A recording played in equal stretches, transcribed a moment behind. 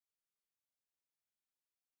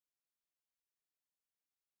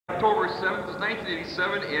October 7th is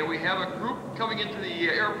 1987, and we have a group coming into the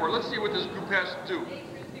airport. Let's see what this group has to do. There's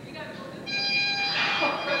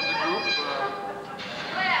a group.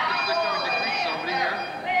 They're coming to greet somebody here.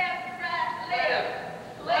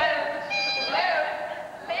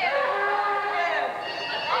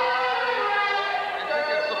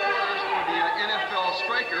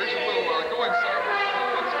 Strikers, we'll go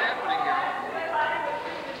inside what's happening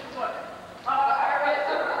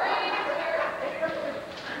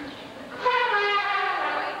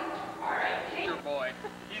here. Your boy,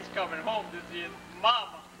 he's coming home to see his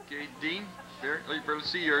mama. Okay, Dean, there, let's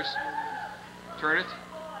see yours. Turn it.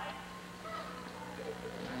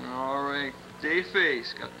 All right, Dave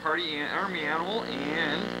Face, got Party Army Animal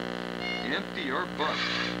and Empty or Bust.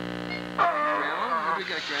 Grandma, what do we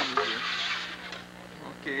got Grandma here?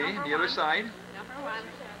 Okay, the other side. Number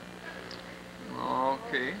 1.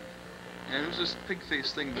 Okay. And who's this pig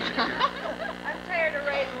face thing back here? I'm tired of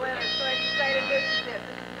writing letters, so I decided this is it.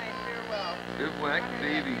 This is my farewell. Bivouac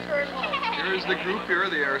Baby. Here is the group here.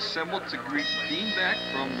 They are assembled to greet Dean back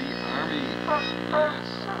from the Army. Yes.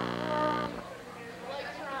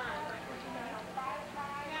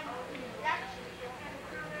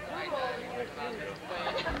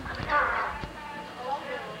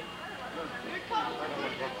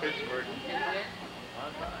 Pittsburgh.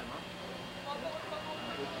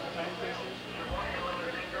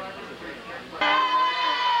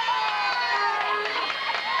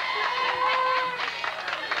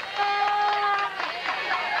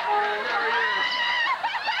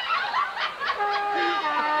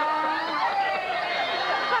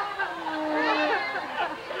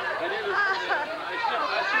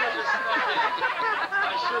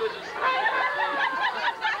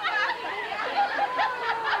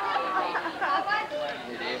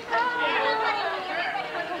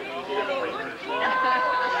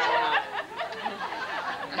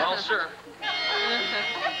 Well, sure.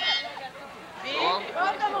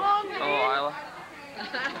 Welcome home, Dean. Oh, Isla.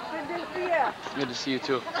 Good to see you. Good to see you,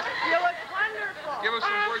 too. You look wonderful. Give us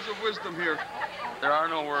some words of wisdom here. There are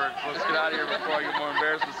no words. Let's get out of here before I get more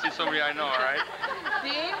embarrassed to see somebody I know, all right?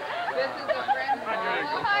 Dean, this is a friend of mine.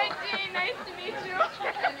 Hi, Dean. Nice to meet you.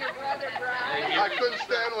 And your brother, Brian. I couldn't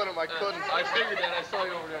stand with him. I couldn't. I figured that. I saw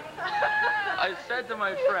you over there. I said to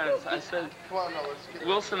my friends, I said, Come on, now, let's get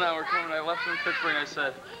Wilson and I were coming. I left in Pittsburgh, and I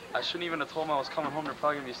said, I shouldn't even have told them I was coming home. They're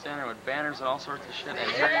probably going to be standing there with banners and all sorts of shit.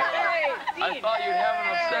 And here you Hey, I Dean. thought you'd have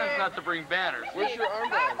enough sense not to bring banners. Where's your Hi,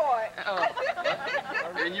 armband? boy. Oh.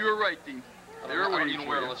 And you were right, Dean. They were I don't waiting even for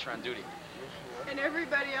wear it you. unless you're on duty. And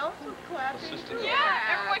everybody else was clapping. Assistant. Yeah,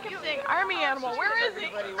 everyone kept saying, Army Animal, where is he?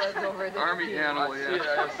 Everybody was over there. Army Animal, I see it.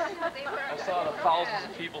 yeah. I saw the thousands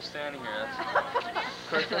of people standing here.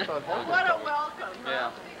 Chris, I thought Hulk was What a coming. welcome.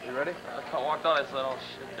 Yeah. You ready? I walked out, I said, oh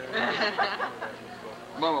shit, there.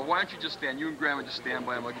 Mama, why don't you just stand? You and Grandma just stand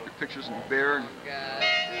by him. I'll get your pictures and bear. And I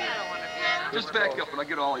don't want to be. just back up and I'll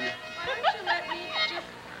get all of you. Why don't you let me just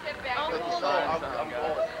sit back? That's the sign. I'm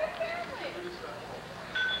going.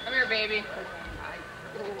 Come here, baby.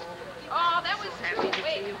 Oh, that was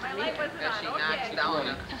wait, my light wasn't As she on. knocks Okay.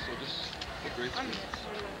 down. So just the great screen.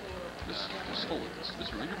 Just hold it. Just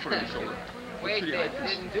you put it on your shoulder. Wait, Pretty they high.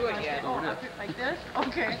 didn't do it yet. Over there. Like this?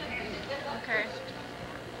 Okay. Okay.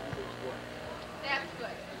 That's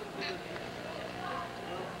good.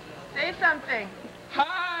 Say something.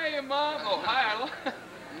 Hi, Mom. Oh, hi, Isla.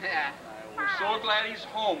 Yeah. We're so glad he's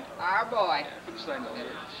home. Our boy. Put the sign down there.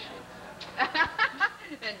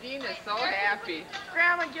 And Dean is so happy.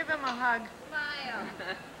 Grandma, give him a hug. Smile.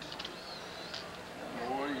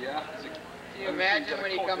 Oh, yeah. Can you imagine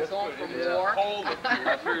when he comes home from It's war? cold up here.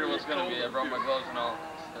 I figured it was going to be. I brought my gloves and all.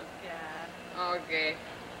 Okay.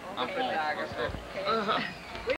 I'm home. Let's go. Photographer. Okay.